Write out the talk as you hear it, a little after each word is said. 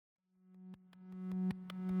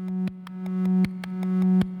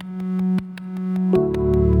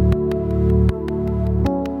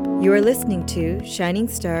You are listening to Shining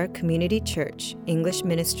Star Community Church English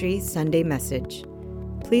Ministry Sunday Message.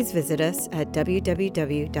 Please visit us at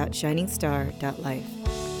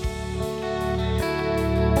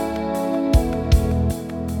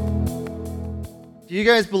www.shiningstar.life. Do you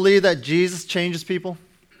guys believe that Jesus changes people?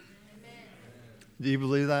 Amen. Do you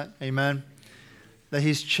believe that? Amen. That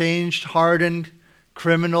he's changed hardened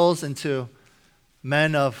criminals into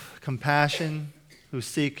men of compassion who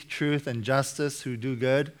seek truth and justice, who do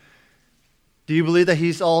good? Do you believe that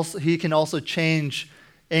he can also change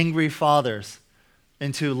angry fathers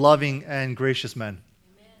into loving and gracious men?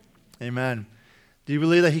 Amen. Amen. Do you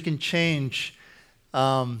believe that he can change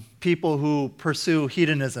people who pursue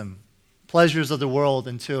hedonism, pleasures of the world,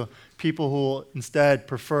 into people who instead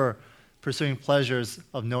prefer pursuing pleasures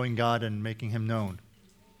of knowing God and making him known?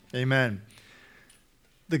 Amen.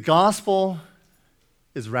 The gospel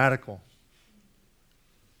is radical.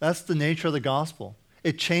 That's the nature of the gospel.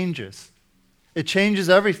 It changes. It changes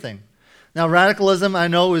everything. Now, radicalism, I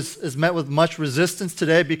know, is met with much resistance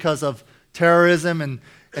today because of terrorism, and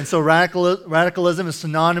so radicalism is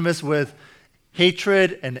synonymous with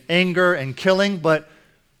hatred and anger and killing, but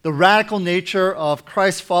the radical nature of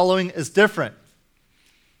Christ following is different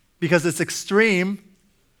because it's extreme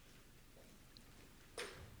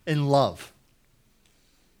in love.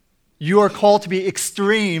 You are called to be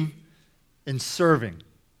extreme in serving.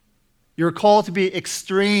 You're called to be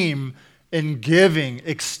extreme in giving,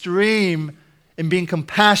 extreme in being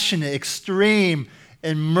compassionate, extreme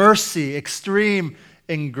in mercy, extreme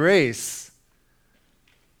in grace.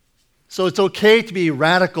 So it's okay to be a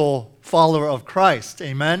radical follower of Christ.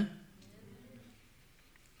 Amen?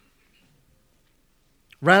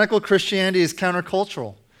 Radical Christianity is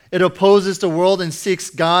countercultural. It opposes the world and seeks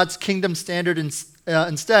God's kingdom standard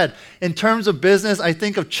instead. In terms of business, I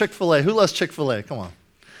think of Chick-fil-A. Who loves Chick-fil-A? Come on.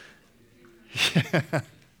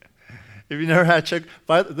 If you've never had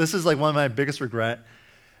Chick-fil-A, this is like one of my biggest regrets.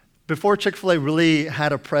 Before Chick-fil-A really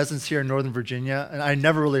had a presence here in Northern Virginia, and I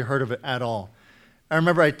never really heard of it at all. I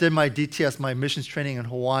remember I did my DTS, my missions training in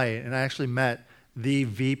Hawaii, and I actually met the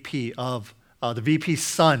VP's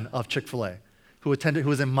son of Chick-fil-A, who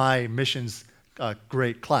was in my missions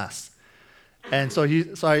grade class. And so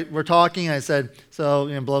we're talking, and I said, so,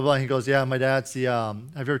 blah, blah, and he goes, yeah, my dad's the, have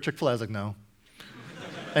you ever Chick-fil-A? I was like, no.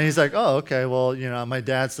 And he's like, oh, okay, well, my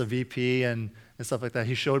dad's the VP and stuff like that.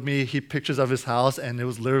 He showed me pictures of his house, and it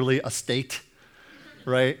was literally a state,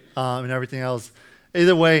 right, and everything else.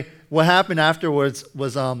 Either way, what happened afterwards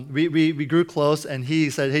was we grew close, and he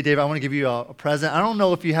said, hey, Dave, I want to give you a present. I don't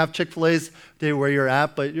know if you have Chick-fil-A's where you're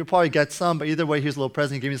at, but you'll probably get some. But either way, here's a little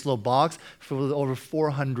present. He gave me this little box filled with over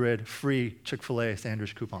 400 free Chick-fil-A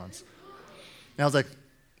sandwich coupons. And I was like,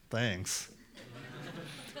 thanks.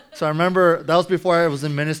 So I remember that was before I was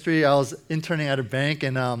in ministry. I was interning at a bank,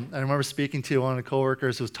 and I remember speaking to one of the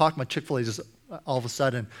coworkers who was talking about Chick-fil-A just all of a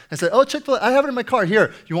sudden. I said, oh, Chick-fil-A, I have it in my car.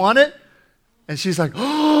 Here, you want it? And she's like,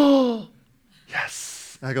 oh,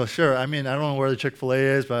 yes. And I go, sure. I don't know where the Chick-fil-A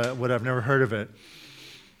is, but whatever, I've never heard of it.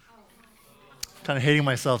 Kind of hating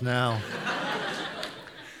myself now.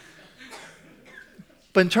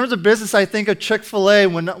 But in terms of business, I think of Chick-fil-A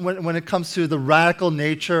when it comes to the radical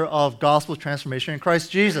nature of gospel transformation in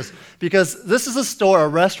Christ Jesus. Because this is a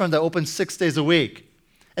restaurant that opens 6 days a week.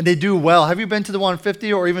 And they do well. Have you been to the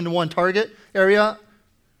 150 or even the one Target area?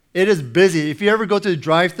 It is busy. If you ever go to the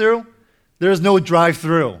drive-thru, there's no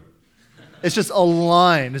drive-thru. It's just a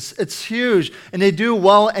line. It's huge. And they do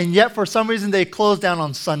well, and yet for some reason they close down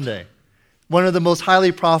on Sunday, one of the most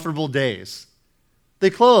highly profitable days. They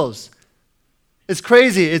close. It's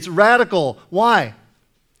crazy. It's radical. Why?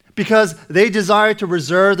 Because they desire to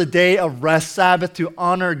reserve the day of rest, Sabbath, to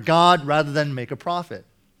honor God rather than make a profit.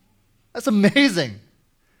 That's amazing.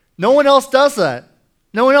 No one else does that.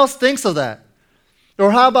 No one else thinks of that.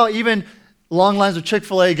 Or how about even along the lines of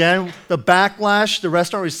Chick-fil-A again, the backlash the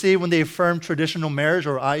restaurant received when they affirmed traditional marriage,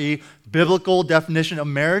 or i.e. biblical definition of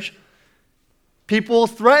marriage? People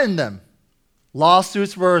threatened them.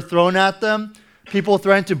 Lawsuits were thrown at them. People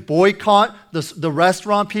threatened to boycott the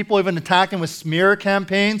restaurant. People even attacked them with smear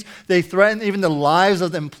campaigns. They threatened even the lives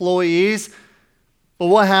of the employees. But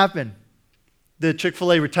what happened? Did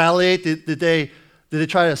Chick-fil-A retaliate? Did they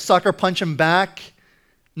try to sucker punch them back?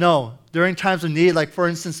 No. During times of need, like for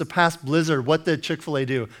instance the past blizzard, what did Chick-fil-A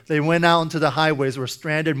do? They went out into the highways where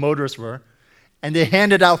stranded motorists were, and they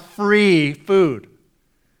handed out free food.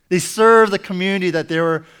 They served the community that they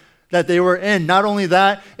were in. Not only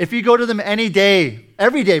that, if you go to them any day,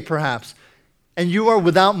 every day perhaps, and you are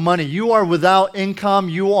without money, you are without income,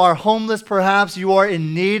 you are homeless perhaps, you are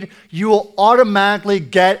in need, you will automatically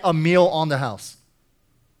get a meal on the house.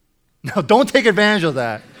 Now, don't take advantage of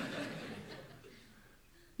that.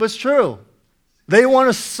 but it's true. They want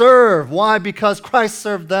to serve. Why? Because Christ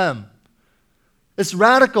served them. It's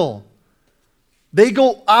radical. They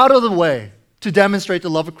go out of the way to demonstrate the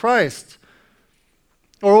love of Christ.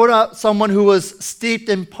 Or what about someone who was steeped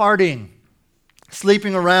in partying,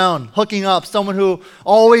 sleeping around, hooking up, someone who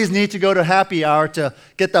always needs to go to happy hour to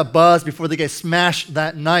get that buzz before they get smashed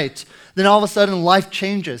that night. Then all of a sudden life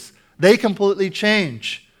changes. They completely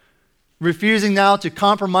change, refusing now to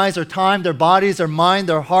compromise their time, their bodies, their mind,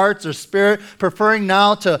 their hearts, their spirit, preferring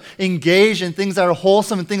now to engage in things that are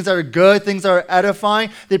wholesome and things that are good, things that are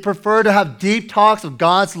edifying. They prefer to have deep talks of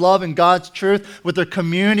God's love and God's truth with their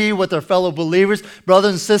community, with their fellow believers,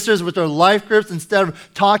 brothers and sisters, with their life groups, instead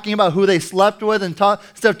of talking about who they slept with and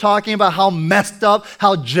instead of talking about how messed up,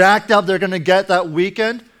 how jacked up they're going to get that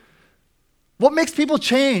weekend. What makes people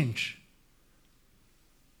change?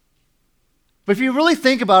 But if you really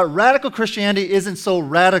think about it, radical Christianity isn't so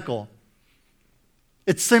radical.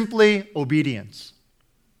 It's simply obedience.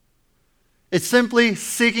 It's simply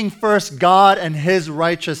seeking first God and His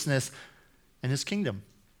righteousness and His kingdom.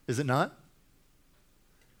 Is it not?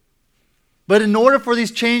 But in order for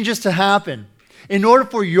these changes to happen, in order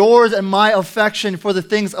for yours and my affection for the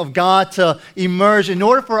things of God to emerge, in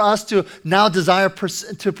order for us to now desire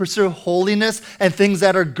to pursue holiness and things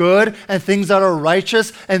that are good and things that are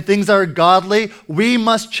righteous and things that are godly, we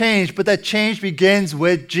must change. But that change begins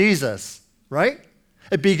with Jesus, right?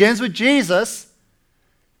 It begins with Jesus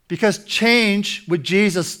because change with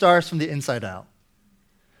Jesus starts from the inside out.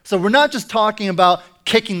 So we're not just talking about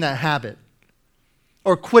kicking that habit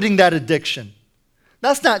or quitting that addiction.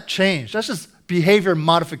 That's not change. That's just behavior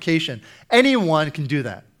modification. Anyone can do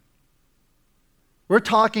that. We're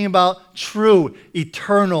talking about true,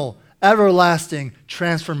 eternal, everlasting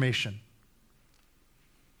transformation.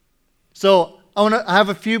 So I have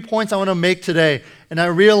a few points I want to make today. And I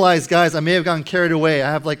realize, guys, I may have gotten carried away. I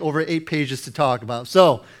have like over 8 pages to talk about.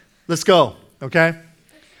 So let's go, okay?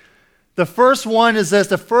 The first one is this.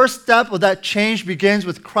 The first step of that change begins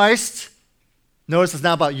with Christ. Notice it's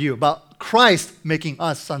not about you, about Christ making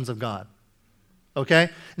us sons of God. Okay?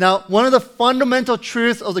 Now, one of the fundamental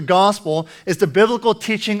truths of the gospel is the biblical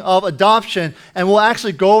teaching of adoption, and we'll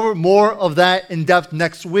actually go over more of that in depth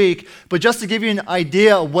next week. But just to give you an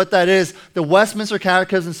idea of what that is, the Westminster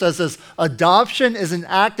Catechism says this: adoption is an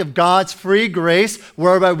act of God's free grace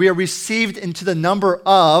whereby we are received into the number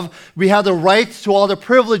of, we have the rights to all the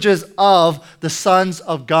privileges of the sons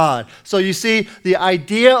of God. So you see, the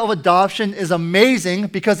idea of adoption is amazing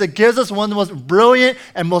because it gives us one of the most brilliant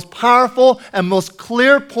and most powerful and most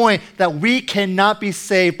clear point that we cannot be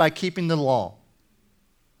saved by keeping the law.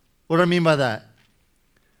 What do I mean by that?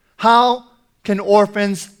 How can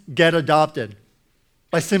orphans get adopted?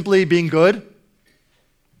 By simply being good?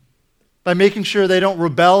 By making sure they don't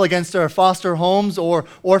rebel against their foster homes or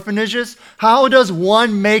orphanages? How does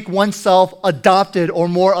one make oneself adopted or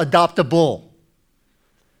more adoptable?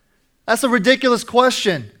 That's a ridiculous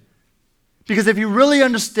question. Because if you really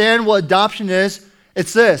understand what adoption is,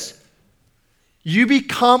 it's this. You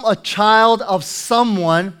become a child of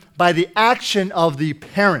someone by the action of the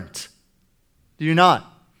parent. Do you not?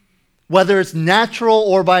 Whether it's natural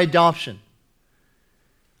or by adoption.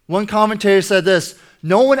 One commentator said this: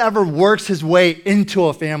 no one ever works his way into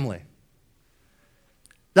a family.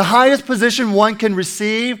 The highest position one can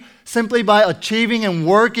receive simply by achieving and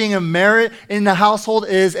working and merit in the household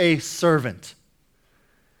is a servant.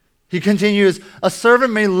 He continues, a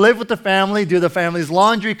servant may live with the family, do the family's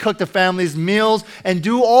laundry, cook the family's meals, and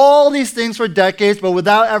do all these things for decades, but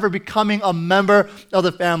without ever becoming a member of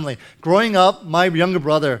the family. Growing up, my younger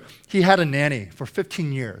brother, he had a nanny for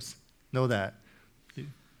 15 years. Know that. My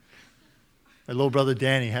little brother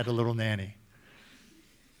Danny had a little nanny.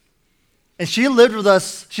 And she lived with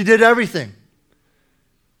us. She did everything.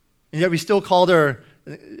 And yet we still called her,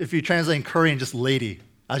 if you translate in Korean, just lady,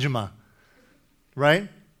 ajuma. Right?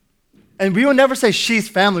 And we would never say she's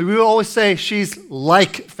family. We would always say she's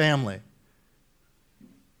like family.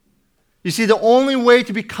 You see, the only way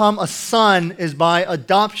to become a son is by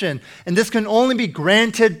adoption. And this can only be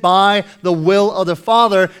granted by the will of the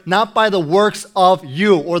Father, not by the works of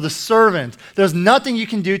you or the servant. There's nothing you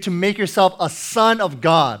can do to make yourself a son of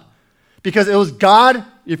God. Because it was God,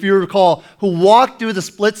 if you recall, who walked through the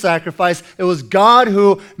split sacrifice. It was God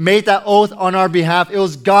who made that oath on our behalf. It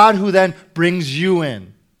was God who then brings you in.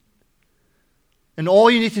 And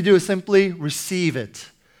all you need to do is simply receive it.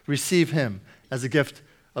 Receive Him as a gift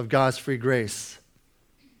of God's free grace.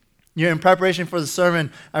 You know, in preparation for the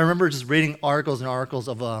sermon, I remember just reading articles and articles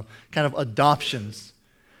of kind of adoption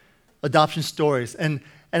stories. And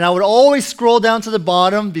I would always scroll down to the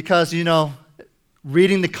bottom because, you know,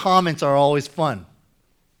 reading the comments are always fun.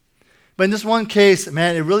 But in this one case,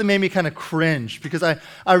 man, it really made me kind of cringe because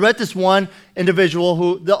I read this one individual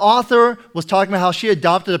who the author was talking about how she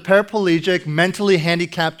adopted a paraplegic, mentally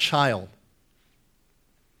handicapped child.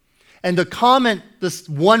 And the comment, this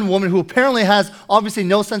one woman who apparently has obviously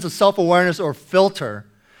no sense of self-awareness or filter,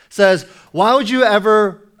 says, why would you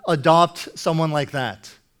ever adopt someone like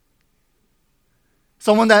that?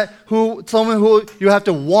 Someone who you have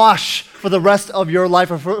to wash for the rest of your life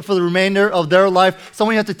or for the remainder of their life.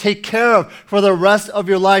 Someone you have to take care of for the rest of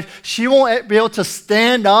your life. She won't be able to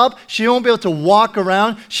stand up. She won't be able to walk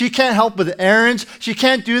around. She can't help with errands. She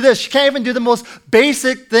can't do this. She can't even do the most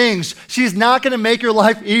basic things. She's not going to make your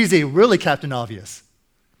life easy. Really, Captain Obvious.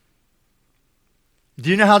 Do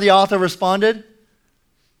you know how the author responded?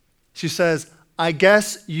 She says, I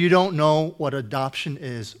guess you don't know what adoption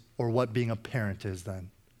is or what being a parent is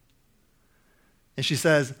then. And she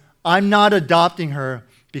says, I'm not adopting her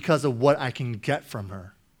because of what I can get from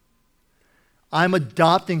her. I'm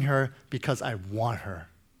adopting her because I want her,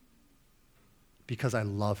 because I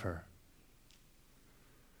love her.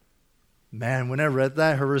 Man, when I read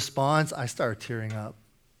that, her response, I started tearing up.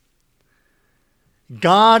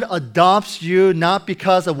 God adopts you not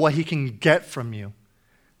because of what he can get from you,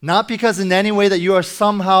 not because in any way that you are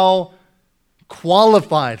somehow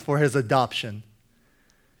qualified for his adoption.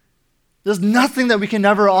 There's nothing that we can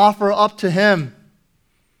ever offer up to him.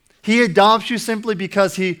 He adopts you simply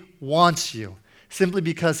because he wants you, simply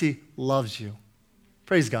because he loves you.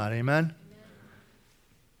 Praise God, amen?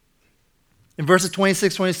 In verses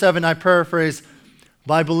 26, 27, I paraphrase,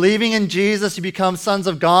 by believing in Jesus, you become sons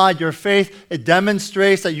of God. Your faith, it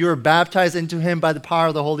demonstrates that you are baptized into him by the power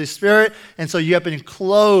of the Holy Spirit, and so you have been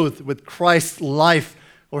clothed with Christ's life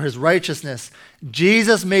or his righteousness.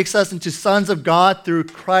 Jesus makes us into sons of God through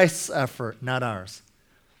Christ's effort, not ours.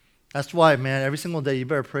 That's why, man, every single day you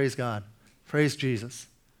better praise God. Praise Jesus.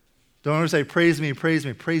 Don't ever say, praise me, praise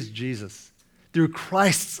me. Praise Jesus. Through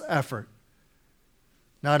Christ's effort,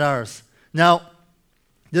 not ours. Now,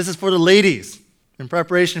 this is for the ladies in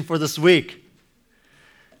preparation for this week.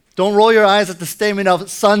 Don't roll your eyes at the statement of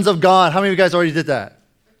sons of God. How many of you guys already did that?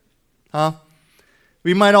 Huh?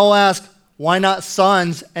 We might all ask, why not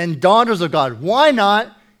sons and daughters of God? Why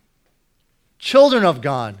not children of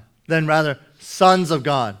God, then rather sons of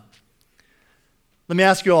God? Let me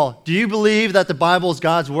ask you all, do you believe that the Bible is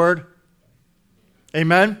God's word?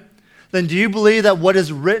 Amen? Then do you believe that what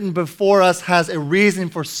is written before us has a reason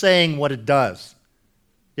for saying what it does?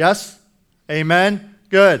 Yes? Amen?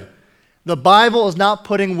 Good. The Bible is not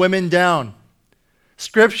putting women down.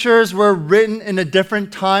 Scriptures were written in a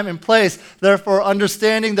different time and place. Therefore,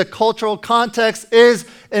 understanding the cultural context is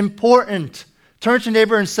important. Turn to your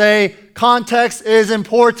neighbor and say, context is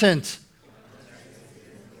important.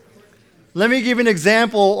 Let me give you an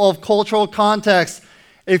example of cultural context.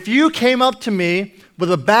 If you came up to me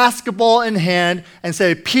with a basketball in hand and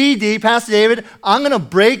say, PD, Pastor David, I'm going to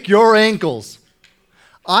break your ankles,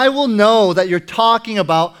 I will know that you're talking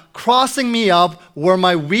about crossing me up where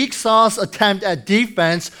my weak sauce attempt at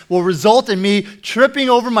defense will result in me tripping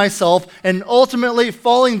over myself and ultimately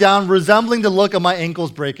falling down, resembling the look of my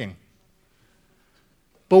ankles breaking.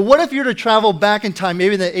 But what if you were to travel back in time,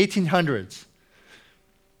 maybe in the 1800s,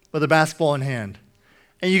 with a basketball in hand,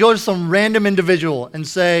 and you go to some random individual and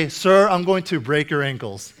say, sir, I'm going to break your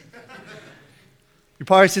ankles. You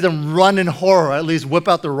probably see them run in horror, or at least whip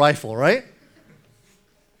out the rifle, right?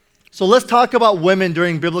 So let's talk about women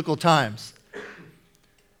during biblical times.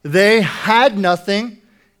 They had nothing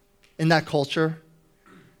in that culture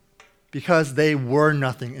because they were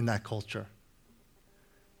nothing in that culture.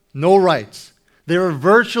 No rights. They were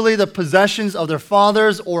virtually the possessions of their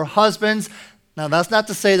fathers or husbands. Now, that's not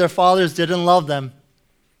to say their fathers didn't love them.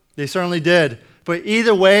 They certainly did. But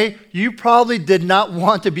either way, you probably did not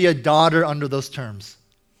want to be a daughter under those terms.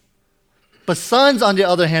 But sons, on the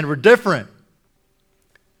other hand, were different.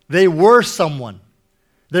 They were someone.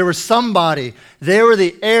 They were somebody. They were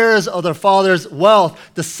the heirs of their father's wealth.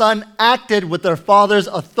 The son acted with their father's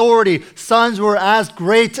authority. Sons were as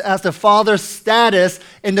great as the father's status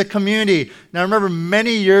in the community. Now, I remember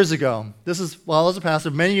many years ago, while I was a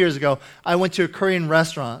pastor, many years ago, I went to a Korean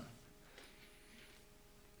restaurant.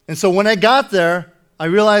 And so when I got there, I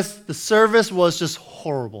realized the service was just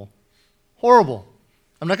horrible. Horrible.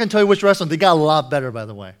 I'm not going to tell you which restaurant. They got a lot better, by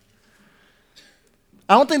the way.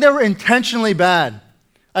 I don't think they were intentionally bad.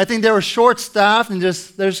 I think they were short-staffed and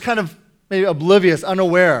they're just kind of maybe oblivious,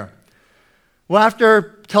 unaware. Well,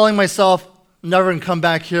 after telling myself, I'm never going to come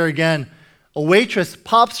back here again, a waitress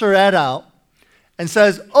pops her head out and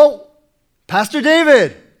says, oh, Pastor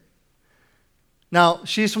David. Now,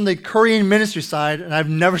 she's from the Korean ministry side, and I've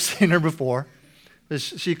never seen her before.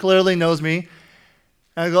 She clearly knows me.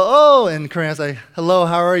 And I go, oh, and Corinne's like, hello,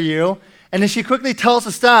 how are you? And then she quickly tells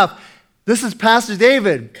the staff, this is Pastor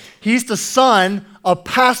David. He's the son of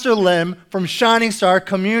Pastor Lim from Shining Star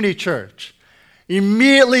Community Church.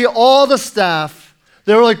 Immediately, all the staff,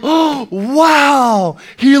 they were like, oh, wow,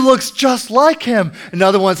 he looks just like him.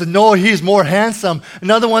 Another one said, no, he's more handsome.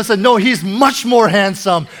 Another one said, no, he's much more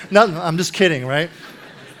handsome. No, I'm just kidding, right?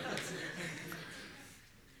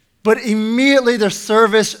 But immediately their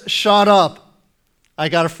service shot up. I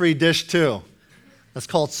got a free dish too. That's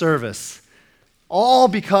called service. All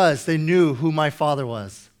because they knew who my father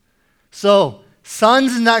was. So,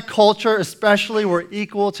 sons in that culture especially were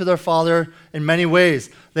equal to their father in many ways.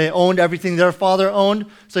 They owned everything their father owned.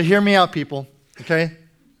 So hear me out, people, okay?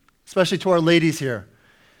 Especially to our ladies here.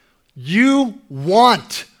 You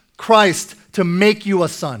want Christ to make you a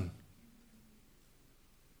son.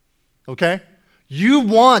 Okay? You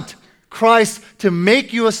want Christ to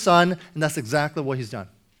make you a son, and that's exactly what he's done.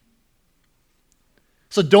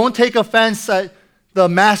 So don't take offense at the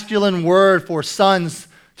masculine word for sons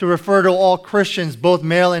to refer to all Christians, both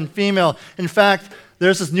male and female. In fact,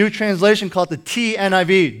 there's this new translation called the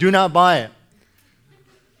TNIV. Do not buy it.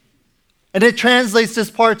 And it translates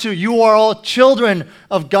this part to, you are all children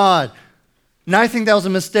of God. And I think that was a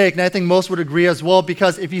mistake, and I think most would agree as well,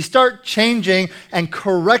 because if you start changing and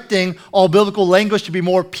correcting all biblical language to be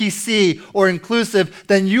more PC or inclusive,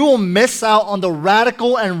 then you will miss out on the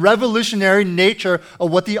radical and revolutionary nature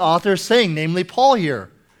of what the author is saying, namely Paul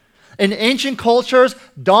here. In ancient cultures,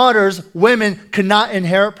 daughters, women, could not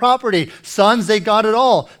inherit property. Sons, they got it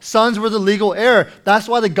all. Sons were the legal heir. That's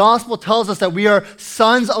why the gospel tells us that we are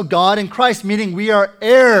sons of God in Christ, meaning we are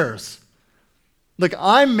heirs. Look,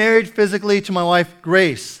 I'm married physically to my wife,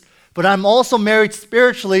 Grace, but I'm also married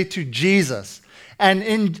spiritually to Jesus. And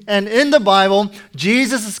in the Bible,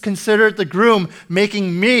 Jesus is considered the groom,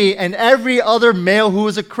 making me and every other male who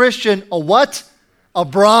is a Christian a what? A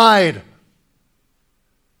bride.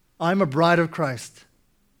 I'm a bride of Christ.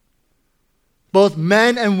 Both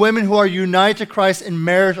men and women who are united to Christ in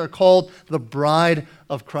marriage are called the bride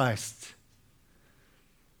of Christ.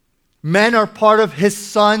 Men are part of his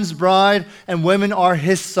son's bride, and women are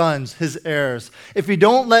his sons, his heirs. If you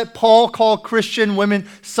don't let Paul call Christian women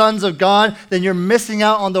sons of God, then you're missing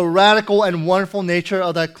out on the radical and wonderful nature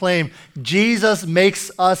of that claim. Jesus makes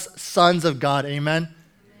us sons of God. Amen?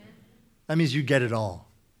 That means you get it all.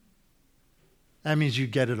 That means you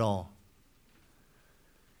get it all.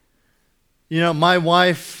 You know, my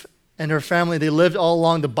wife and her family, they lived all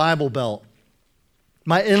along the Bible Belt.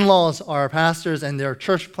 My in-laws are pastors and they're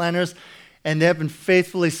church planners, and they have been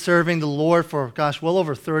faithfully serving the Lord for, well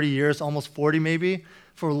over 30 years, almost 40 maybe,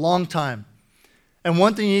 for a long time. And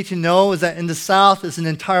one thing you need to know is that in the South, it's an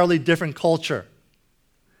entirely different culture.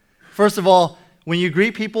 First of all, when you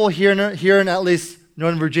greet people here in at least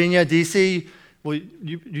Northern Virginia, D.C., well,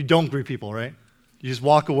 you don't greet people, right? You just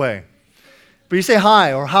walk away. But you say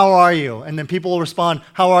hi or how are you? And then people will respond,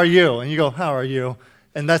 how are you? And you go, how are you?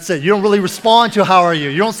 And that's it. You don't really respond to how are you.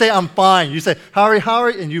 You don't say I'm fine. You say how are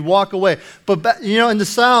you? And you walk away. But you know, in the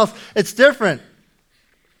South, it's different.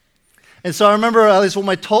 And so I remember at least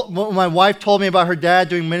what my wife told me about her dad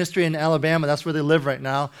doing ministry in Alabama. That's where they live right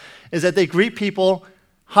now. Is that they greet people,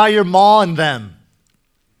 how your ma and them.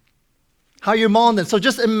 How your mom then. So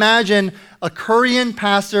just imagine a Korean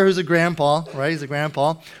pastor who's a grandpa, right? He's a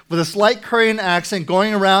grandpa, with a slight Korean accent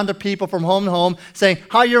going around to people from home to home saying,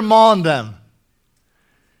 how your mom them.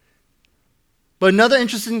 But another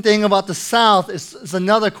interesting thing about the South is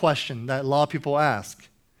another question that a lot of people ask.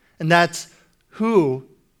 And that's, who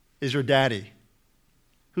is your daddy?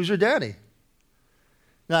 Who's your daddy?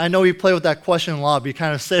 Now, I know we play with that question a lot, but you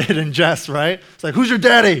kind of say it in jest, right? It's like, who's your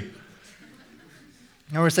daddy?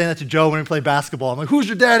 I remember saying that to Joe when we played basketball. I'm like, who's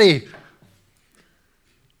your daddy?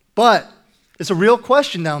 But it's a real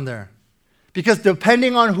question down there. Because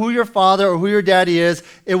depending on who your father or who your daddy is,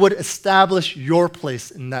 it would establish your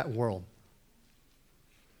place in that world.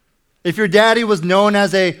 If your daddy was known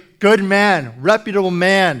as a good man, reputable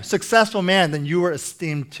man, successful man, then you were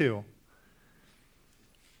esteemed too.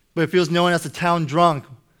 But if he was known as a town drunk,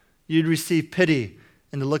 you'd receive pity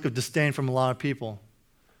and the look of disdain from a lot of people.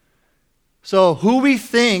 So who we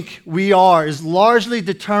think we are is largely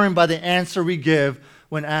determined by the answer we give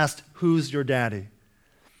when asked, who's your daddy?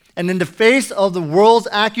 And in the face of the world's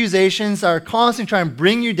accusations that are constantly trying to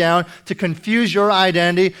bring you down, to confuse your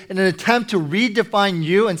identity in an attempt to redefine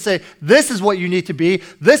you and say, this is what you need to be,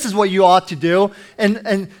 this is what you ought to do, and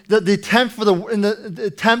the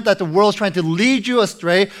attempt that the world is trying to lead you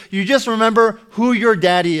astray, you just remember who your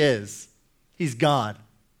daddy is. He's God.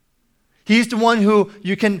 He's the one who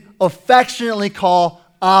you can affectionately call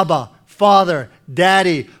Abba, Father,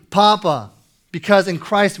 Daddy, Papa, because in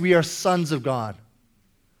Christ we are sons of God.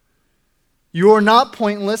 You are not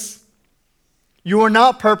pointless. You are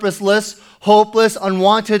not purposeless, hopeless,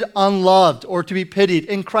 unwanted, unloved, or to be pitied.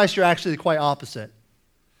 In Christ, you're actually quite opposite.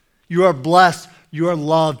 You are blessed. You are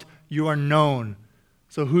loved. You are known.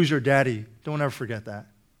 So who's your daddy? Don't ever forget that.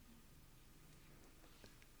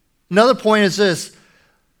 Another point is this.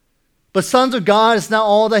 But sons of God is not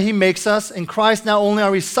all that he makes us. In Christ, not only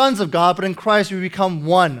are we sons of God, but in Christ we become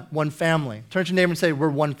one family. Turn to your neighbor and say, we're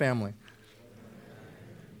one family.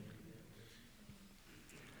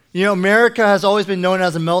 You know, America has always been known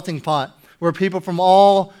as a melting pot, where people from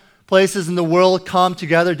all places in the world come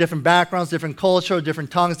together, different backgrounds, different culture,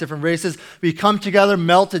 different tongues, different races. We come together,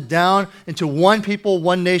 melted down into one people,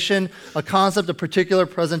 one nation, a concept a particular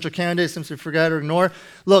presidential candidate seems to forget or ignore.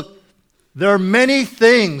 Look, there are many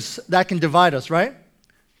things that can divide us, right?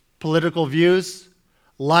 Political views,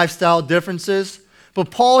 lifestyle differences. But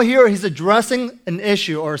Paul here, he's addressing an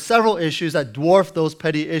issue or several issues that dwarf those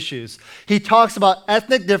petty issues. He talks about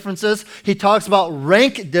ethnic differences, he talks about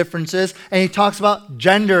rank differences, and he talks about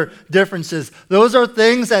gender differences. Those are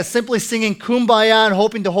things that simply singing Kumbaya and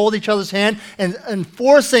hoping to hold each other's hand and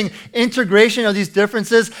forcing integration of these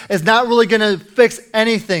differences is not really going to fix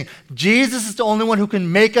anything. Jesus is the only one who can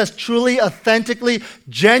make us truly, authentically,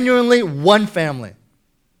 genuinely one family.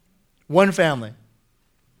 One family.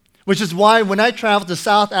 Which is why when I traveled to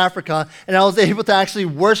South Africa and I was able to actually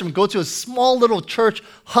worship and go to a small little church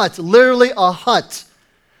hut, literally a hut,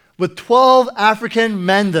 with 12 African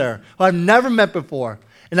men there who I've never met before.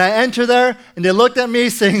 And I enter there and they looked at me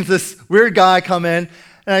seeing this weird guy come in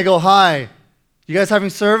and I go, hi, you guys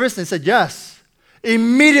having service? And they said, yes.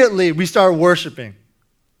 Immediately we started worshiping.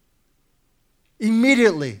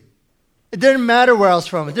 Immediately. It didn't matter where I was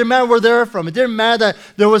from. It didn't matter where they were from. It didn't matter that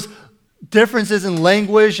there was differences in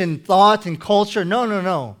language and thought and culture.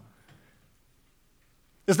 No.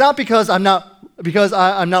 It's not because I'm not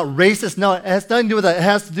racist. No, it has nothing to do with that. It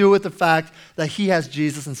has to do with the fact that he has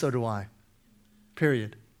Jesus and so do I.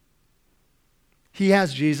 Period. He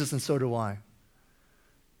has Jesus and so do I.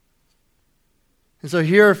 And so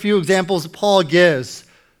here are a few examples Paul gives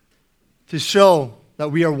to show that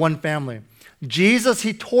we are one family. Jesus,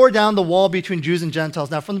 he tore down the wall between Jews and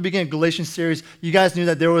Gentiles. Now, from the beginning of Galatians series, you guys knew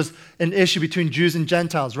that there was an issue between Jews and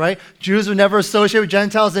Gentiles, right? Jews would never associate with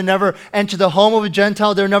Gentiles. They never enter the home of a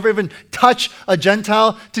Gentile. They would never even touch a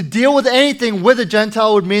Gentile. To deal with anything with a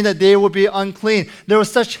Gentile would mean that they would be unclean. There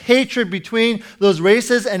was such hatred between those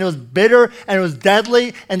races, and it was bitter, and it was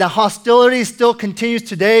deadly, and the hostility still continues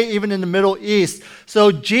today, even in the Middle East.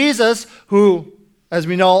 So Jesus, who, as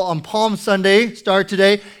we know, on Palm Sunday, start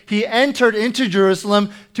today, he entered into Jerusalem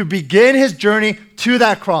to begin his journey to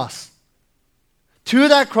that cross. To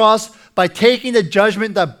that cross by taking the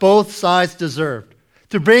judgment that both sides deserved.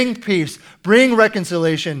 To bring peace, bring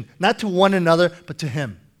reconciliation, not to one another, but to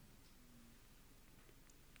him.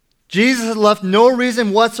 Jesus has left no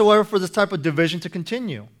reason whatsoever for this type of division to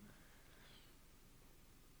continue.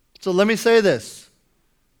 So let me say this.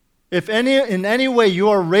 If in any way you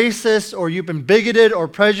are racist or you've been bigoted or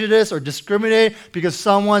prejudiced or discriminated because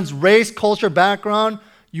someone's race, culture, background,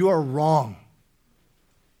 you are wrong.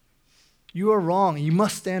 You are wrong. You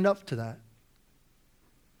must stand up to that.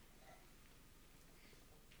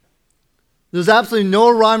 There's absolutely no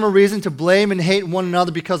rhyme or reason to blame and hate one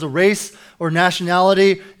another because of race or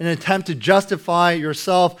nationality in an attempt to justify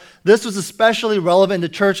yourself. This was especially relevant in the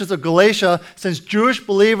churches of Galatia since Jewish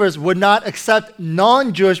believers would not accept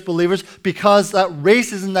non-Jewish believers because that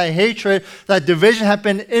racism, that hatred, that division had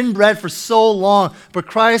been inbred for so long. But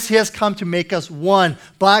Christ, he has come to make us one.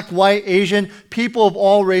 Black, white, Asian, people of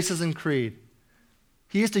all races and creed.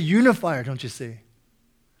 He is the unifier, don't you see?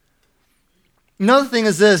 Another thing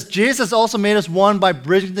is this, Jesus also made us one by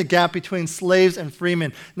bridging the gap between slaves and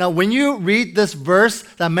freemen. Now, when you read this verse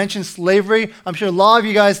that mentions slavery, I'm sure a lot of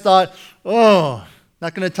you guys thought, oh,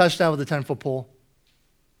 not going to touch that with a 10-foot pole.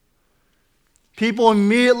 People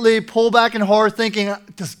immediately pull back in horror thinking,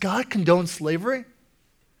 does God condone slavery?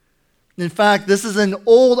 In fact, this is an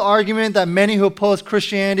old argument that many who oppose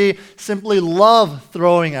Christianity simply love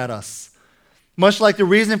throwing at us. Much like the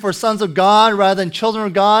reason for sons of God rather than children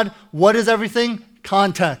of God, what is everything?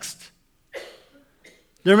 Context.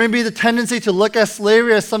 There may be the tendency to look at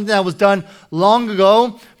slavery as something that was done long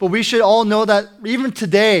ago, but we should all know that even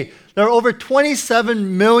today, there are over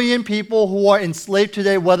 27 million people who are enslaved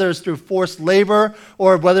today, whether it's through forced labor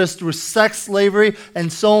or whether it's through sex slavery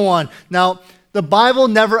and so on. Now, the Bible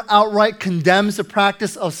never outright condemns the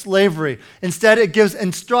practice of slavery. Instead, it gives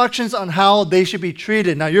instructions on how they should be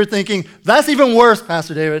treated. Now, you're thinking, that's even worse,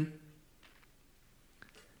 Pastor David.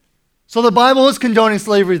 So the Bible is condoning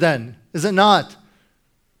slavery then, is it not?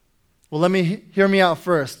 Well, hear me out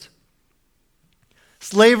first.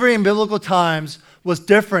 Slavery in biblical times was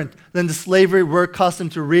different than the slavery we're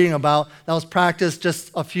accustomed to reading about that was practiced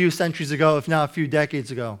just a few centuries ago, if not a few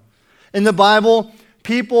decades ago. In the Bible,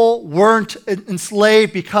 people weren't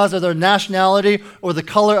enslaved because of their nationality or the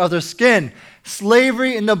color of their skin.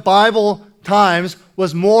 Slavery in the Bible times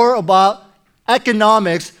was more about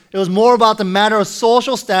economics. It was more about the matter of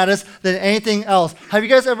social status than anything else. Have you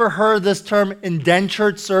guys ever heard this term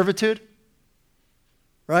indentured servitude?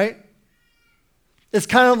 Right? It's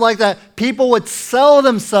kind of like that people would sell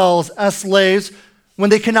themselves as slaves when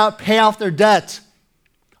they cannot pay off their debt.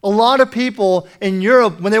 A lot of people in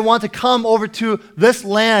Europe, when they want to come over to this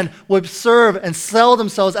land, would serve and sell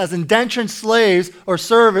themselves as indentured slaves or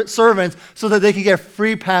servants so that they could get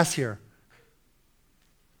free pass here.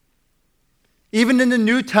 Even in the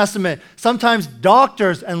New Testament, sometimes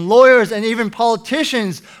doctors and lawyers and even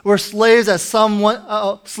politicians were slaves of someone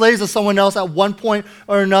else at one point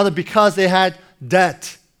or another because they had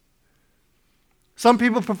debt. Some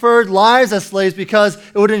people preferred lives as slaves because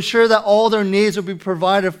it would ensure that all their needs would be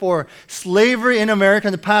provided for. Slavery in America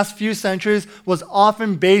in the past few centuries was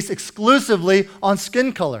often based exclusively on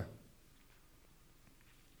skin color.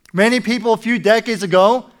 Many people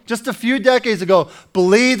just a few decades ago,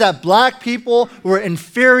 believed that black people were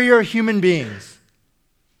inferior human beings.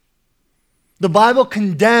 The Bible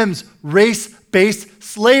condemns race-based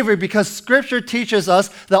slavery because Scripture teaches us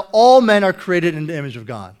that all men are created in the image of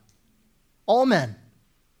God. All men.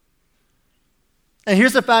 And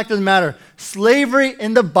here's the fact of the matter. Slavery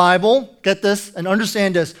in the Bible, get this and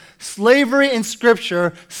understand this, slavery in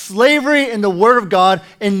Scripture, slavery in the Word of God,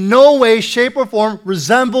 in no way, shape, or form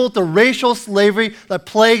resembled the racial slavery that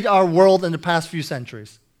plagued our world in the past few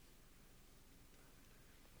centuries.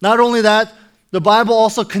 Not only that, the Bible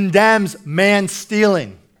also condemns man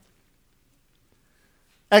stealing.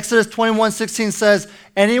 Exodus 21:16 says,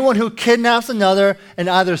 anyone who kidnaps another and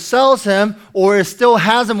either sells him or still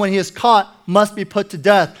has him when he is caught must be put to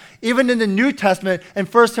death. Even in the New Testament, in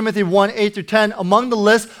 1 Timothy 1:8-10, among the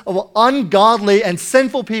list of ungodly and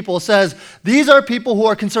sinful people says, these are people who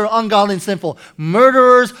are considered ungodly and sinful: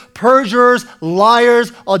 murderers, perjurers,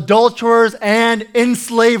 liars, adulterers, and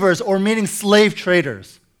enslavers, or meaning slave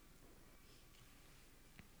traders.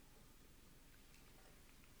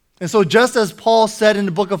 And so just as Paul said in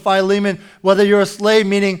the book of Philemon, whether you're a slave,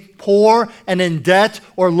 meaning poor and in debt,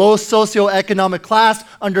 or low socioeconomic class,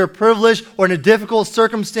 underprivileged, or in a difficult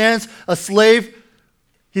circumstance, a slave,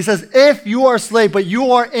 he says, if you are a slave, but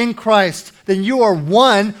you are in Christ, then you are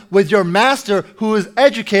one with your master who is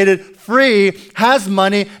educated, free, has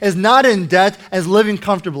money, is not in debt, and is living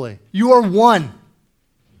comfortably. You are one.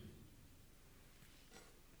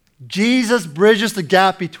 Jesus bridges the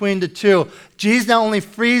gap between the two. Jesus not only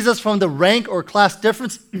frees us from the rank or class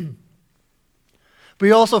difference, but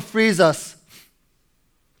he also frees us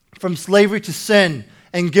from slavery to sin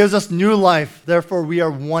and gives us new life. Therefore, we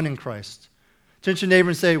are one in Christ. Turn to your neighbor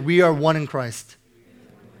and say, we are one in Christ.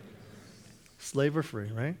 Slave or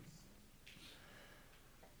free, right?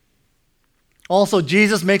 Also,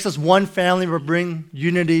 Jesus makes us one family. We bring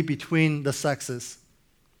unity between the sexes.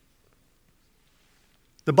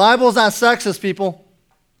 The Bible is not sexist, people.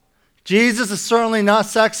 Jesus is certainly not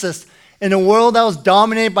sexist. In a world that was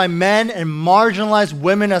dominated by men and marginalized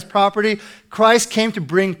women as property, Christ came to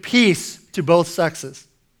bring peace to both sexes.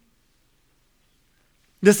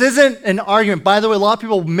 This isn't an argument. By the way, a lot of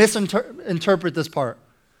people misinterpret this part.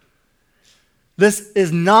 This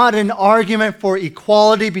is not an argument for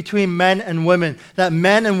equality between men and women, that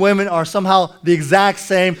men and women are somehow the exact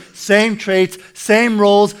same traits, same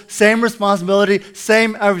roles, same responsibility,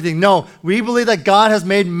 same everything. No, we believe that God has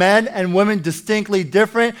made men and women distinctly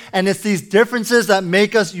different, and it's these differences that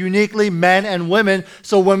make us uniquely men and women.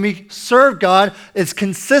 So when we serve God, it's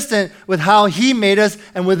consistent with how He made us,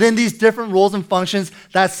 and within these different roles and functions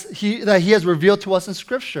that He has revealed to us in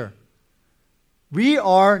Scripture. We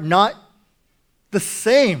are not the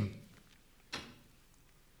same.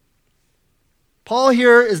 Paul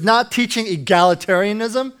here is not teaching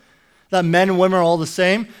egalitarianism, that men and women are all the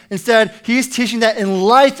same. Instead, he's teaching that in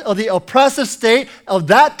light of the oppressive state of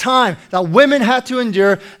that time that women had to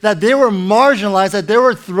endure, that they were marginalized, that they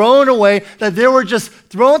were thrown away, that they were just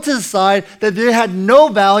thrown to the side, that they had no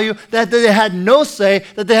value, that they had no say,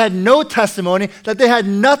 that they had no testimony, that they had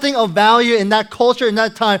nothing of value in that culture in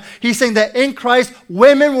that time. He's saying that in Christ,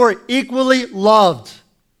 women were equally loved.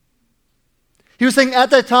 He was saying at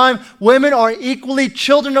that time, women are equally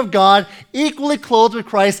children of God, equally clothed with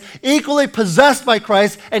Christ, equally possessed by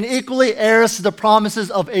Christ, and equally heirs to the promises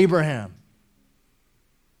of Abraham.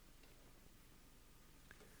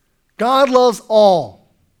 God loves all.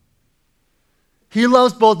 He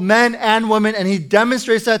loves both men and women, and he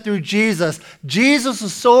demonstrates that through Jesus. Jesus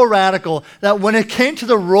was so radical that when it came to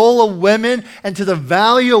the role of women and to the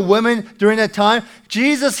value of women during that time,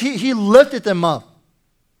 Jesus, he lifted them up.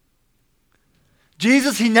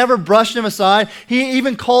 Jesus, he never brushed them aside. He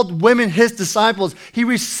even called women his disciples. He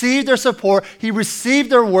received their support. He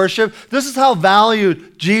received their worship. This is how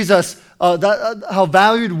valued how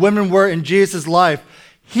valued women were in Jesus' life.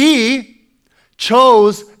 He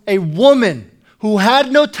chose a woman who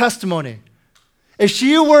had no testimony. If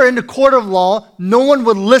she were in the court of law, no one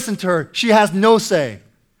would listen to her. She has no say.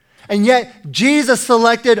 And yet, Jesus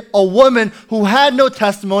selected a woman who had no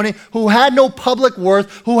testimony, who had no public worth,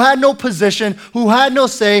 who had no position, who had no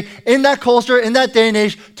say in that culture, in that day and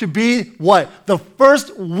age, to be what? The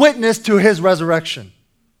first witness to his resurrection.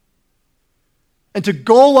 And to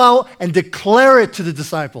go out and declare it to the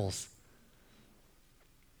disciples.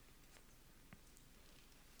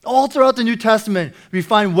 All throughout the New Testament, we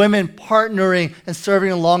find women partnering and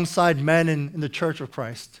serving alongside men in the church of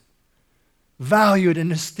Christ. Valued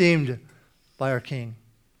and esteemed by our King.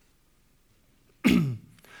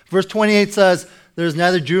 Verse 28 says, "There's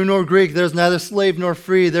neither Jew nor Greek, there's neither slave nor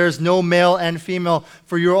free, there's no male and female,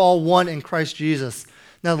 for you're all one in Christ Jesus."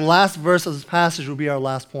 Now the last verse of this passage will be our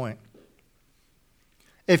last point.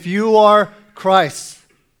 If you are Christ,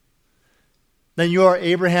 then you are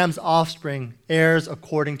Abraham's offspring, heirs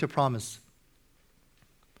according to promise.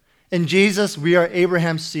 In Jesus, we are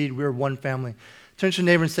Abraham's seed, we are one family. Turn to your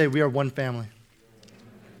neighbor and say, we are one family.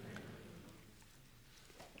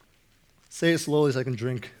 Say it slowly so I can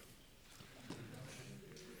drink.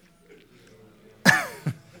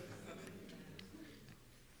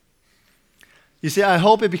 You see, I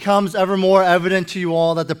hope it becomes ever more evident to you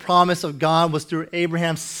all that the promise of God was through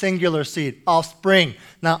Abraham's singular seed, offspring,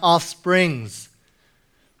 not offsprings.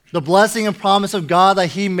 The blessing and promise of God that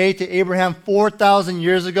he made to Abraham 4,000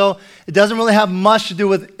 years ago, it doesn't really have much to do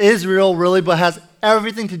with Israel, really, but has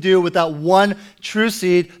everything to do with that one true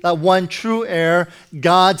seed, that one true heir,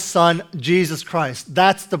 God's Son, Jesus Christ.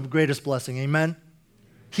 That's the greatest blessing, amen?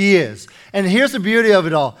 He is. And here's the beauty of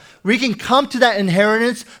it all. We can come to that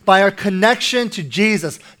inheritance by our connection to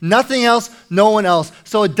Jesus. Nothing else, no one else.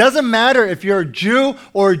 So it doesn't matter if you're a Jew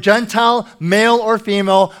or a Gentile, male or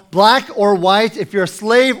female, black or white, if you're a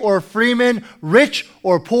slave or a freeman, rich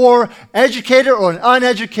or poor, educated or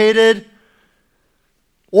uneducated,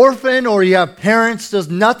 orphan or you have parents. There's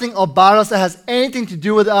nothing about us that has anything to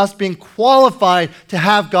do with us being qualified to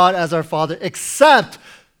have God as our Father, except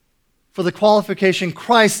for the qualification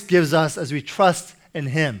Christ gives us as we trust in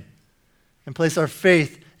him and place our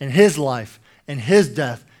faith in his life, in his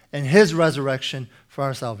death, and his resurrection for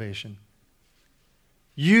our salvation.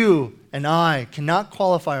 You and I cannot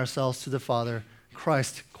qualify ourselves to the Father.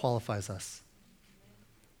 Christ qualifies us.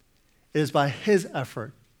 It is by his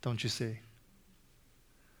effort, don't you see?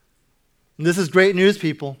 And this is great news,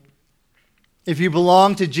 people. If you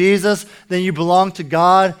belong to Jesus, then you belong to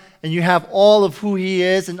God, and you have all of who he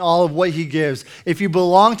is and all of what he gives. If you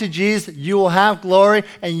belong to Jesus, you will have glory,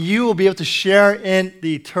 and you will be able to share in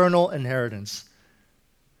the eternal inheritance.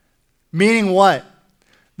 Meaning what?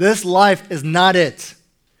 This life is not it.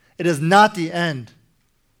 It is not the end.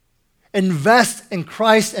 Invest in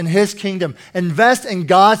Christ and his kingdom. Invest in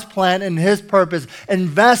God's plan and his purpose.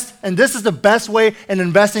 Invest, and this is the best way in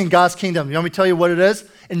investing in God's kingdom. You want me to tell you what it is?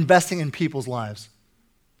 Investing in people's lives.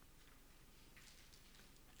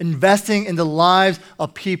 Investing in the lives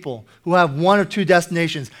of people who have one or two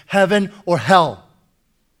destinations, heaven or hell.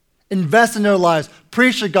 Invest in their lives.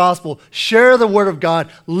 Preach the gospel. Share the word of God.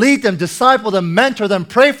 Lead them, disciple them, mentor them,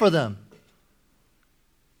 pray for them.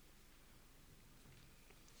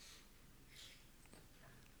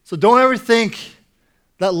 So don't ever think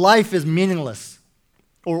that life is meaningless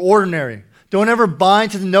or ordinary. Don't ever buy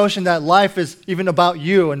into the notion that life is even about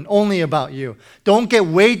you and only about you. Don't get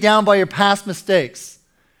weighed down by your past mistakes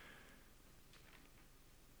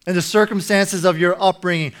and the circumstances of your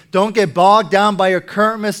upbringing. Don't get bogged down by your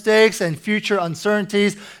current mistakes and future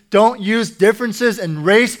uncertainties. Don't use differences in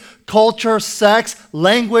race, culture, sex,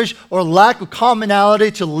 language, or lack of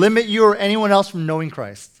commonality to limit you or anyone else from knowing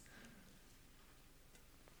Christ.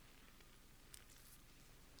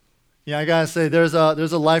 Yeah, I gotta say, there's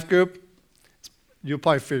a life group. You'll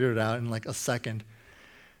probably figure it out in like a second.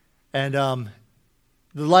 And the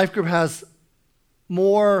life group has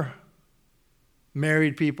more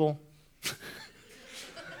married people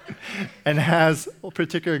and has a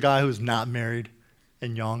particular guy who's not married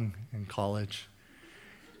and young in college.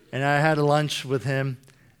 And I had a lunch with him,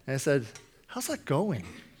 and I said, "How's that going?"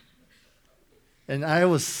 And I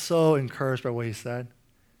was so encouraged by what he said.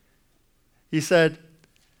 He said,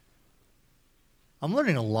 "I'm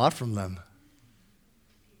learning a lot from them.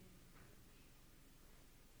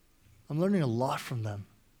 I'm learning a lot from them."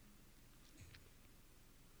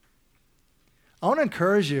 I want to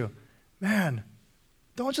encourage you, man,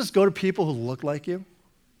 don't just go to people who look like you.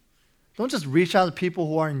 Don't just reach out to people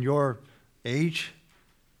who are in your age.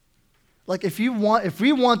 Like if we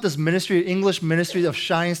want this ministry, English ministry of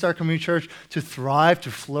Shining Star Community Church to thrive,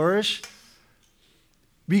 to flourish,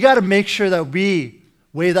 we got to make sure that we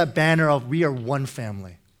wave that banner of we are one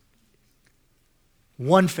family.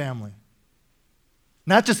 One family.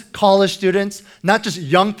 Not just college students, not just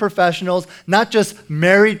young professionals, not just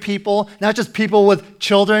married people, not just people with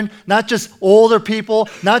children, not just older people,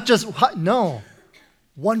 no.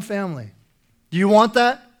 One family. Do you want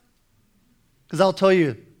that? Because I'll tell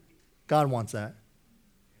you, God wants that.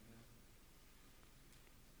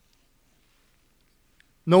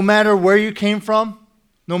 No matter where you came from,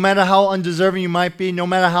 no matter how undeserving you might be, no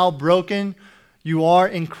matter how broken you are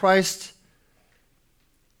in Christ,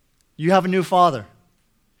 you have a new Father.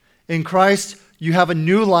 In Christ, you have a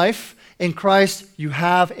new life. In Christ, you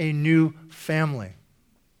have a new family.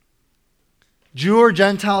 Jew or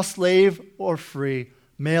Gentile, slave or free,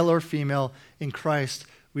 male or female, in Christ,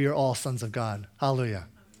 we are all sons of God. Hallelujah.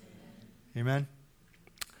 Amen.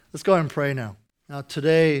 Let's go ahead and pray now. Now,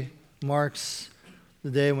 today marks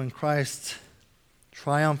the day when Christ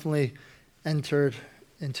triumphantly entered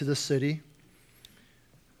into the city.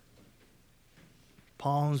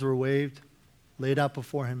 Palms were waved, laid out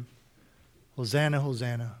before him. Hosanna,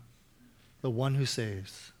 Hosanna, the one who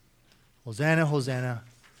saves. Hosanna, Hosanna,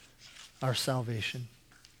 our salvation.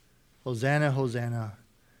 Hosanna, Hosanna,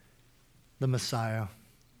 the Messiah.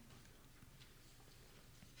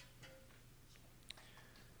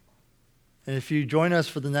 And if you join us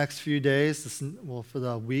for the next few days, for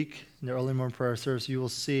the week in the early morning prayer service, you will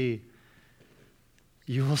see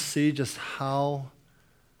just how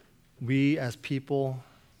we as people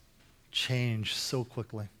change so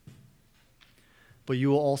quickly. But you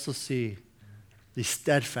will also see the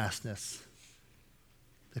steadfastness,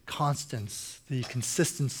 the constance, the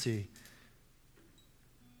consistency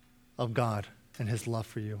of God and His love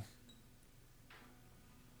for you.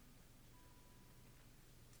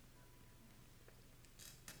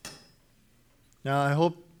 Now, I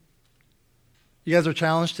hope you guys are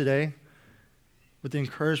challenged today with the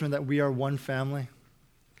encouragement that we are one family.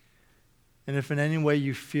 And if in any way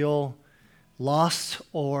you feel lost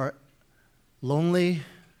or lonely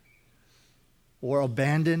or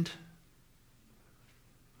abandoned,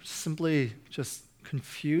 simply just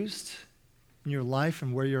confused in your life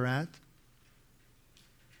and where you're at,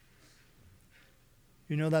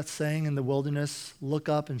 you know that saying in the wilderness, look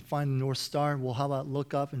up and find the North Star? Well, how about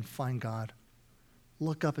look up and find God?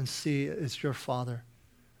 Look up and see it's your Father.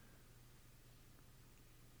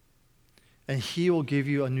 And He will give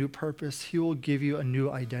you a new purpose. He will give you a new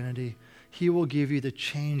identity. He will give you the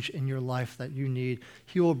change in your life that you need.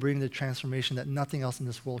 He will bring the transformation that nothing else in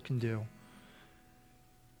this world can do.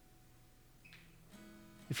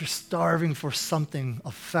 If you're starving for something,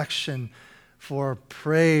 affection, for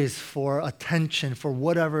praise, for attention, for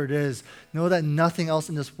whatever it is, know that nothing else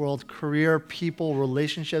in this world, career, people,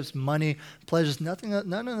 relationships, money, pleasures,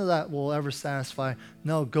 none of that will ever satisfy.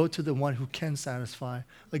 No, go to the one who can satisfy.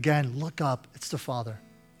 Again, look up. It's the Father.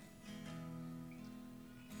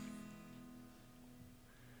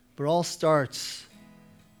 But it all starts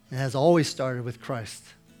and has always started with Christ.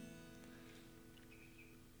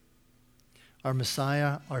 Our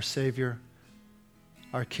Messiah, our Savior,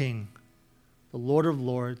 our King, the Lord of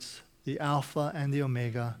Lords, the Alpha and the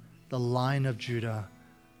Omega, the Lion of Judah,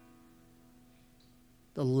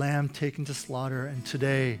 the Lamb taken to slaughter, and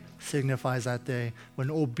today signifies that day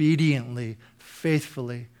when obediently,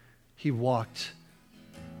 faithfully, He walked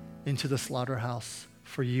into the slaughterhouse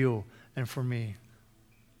for you and for me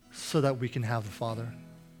so that we can have the Father.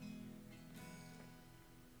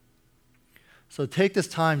 So take this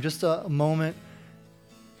time, just a moment,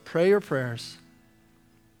 pray your prayers.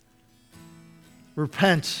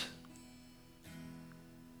 Repent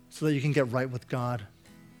so that you can get right with God.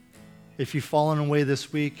 If you've fallen away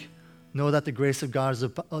this week, know that the grace of God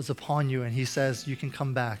is upon you, and He says you can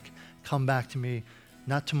come back to me,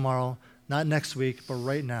 not tomorrow, not next week, but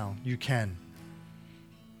right now. You can,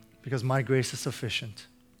 because my grace is sufficient.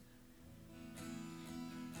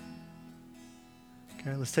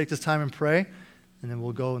 Okay, let's take this time and pray, and then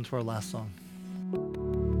we'll go into our last song.